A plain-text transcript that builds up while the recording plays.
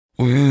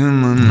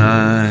When the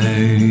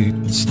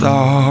night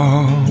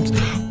stops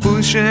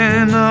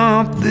pushing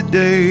up the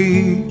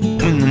day,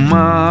 when the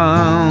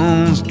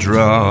miles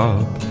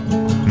drop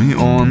me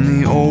on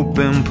the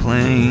open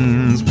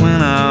plains,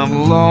 when I've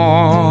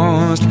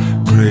lost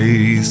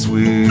grace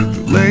with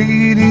the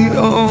Lady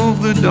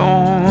of the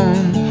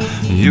Dawn,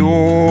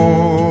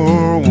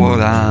 you're what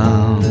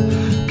I'm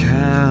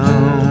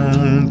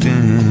counting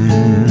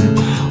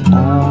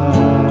on.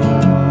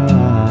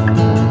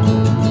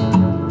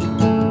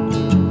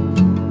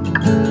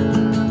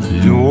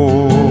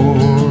 You're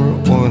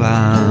what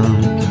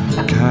I'm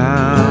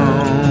counting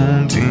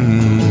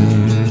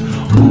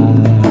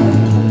on.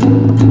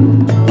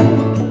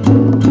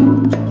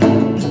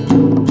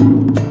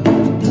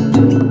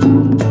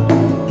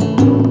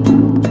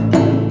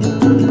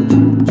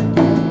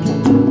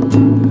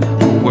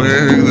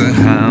 Where the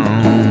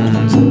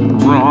hounds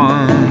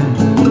run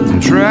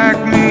and track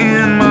me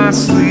in my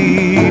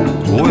sleep,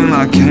 when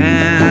I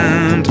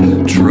can't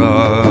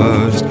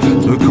trust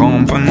the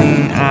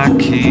company I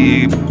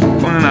keep,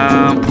 when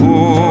I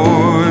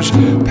push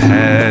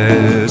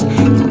past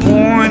the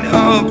point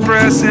of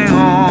pressing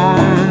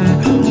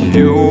on,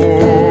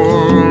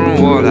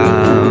 you're what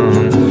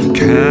I'm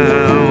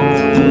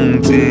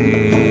counting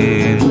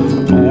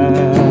on.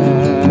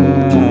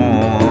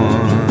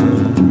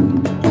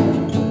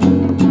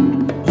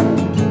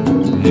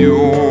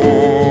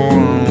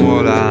 You're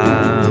what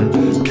I'm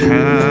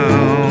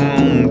counting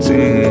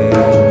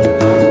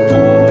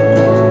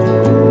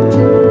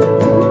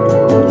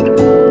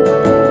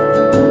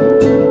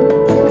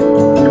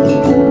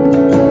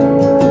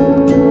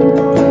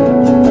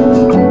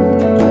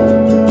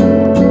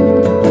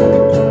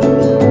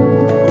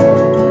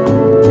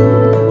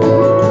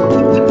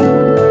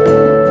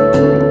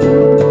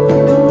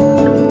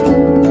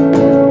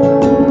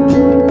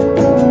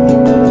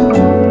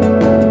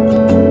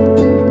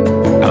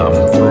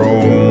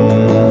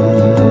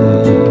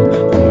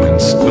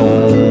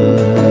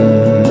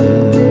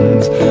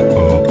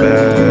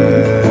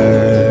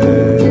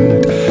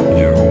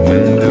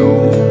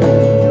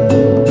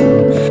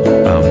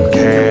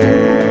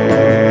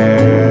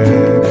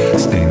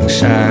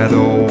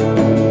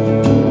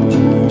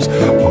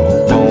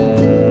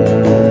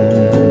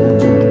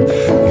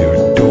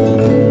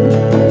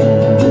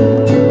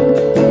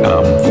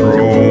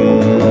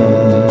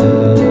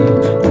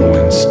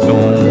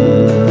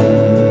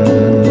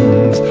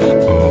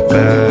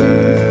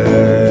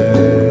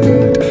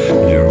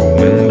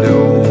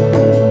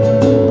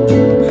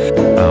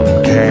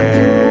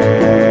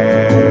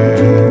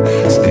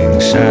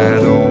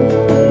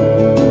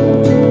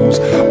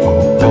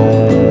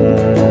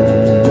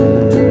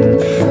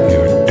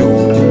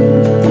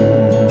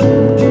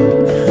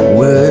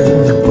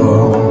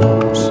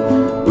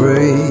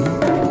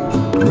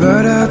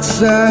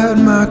outside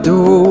my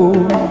door,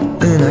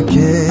 and I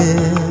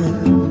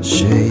can't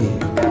shake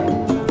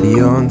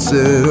the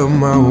onset of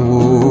my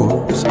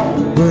wars.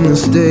 When the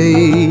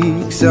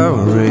stakes are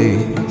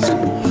raised,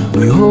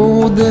 we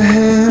hold the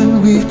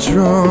hand we've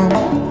drawn.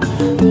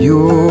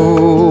 You're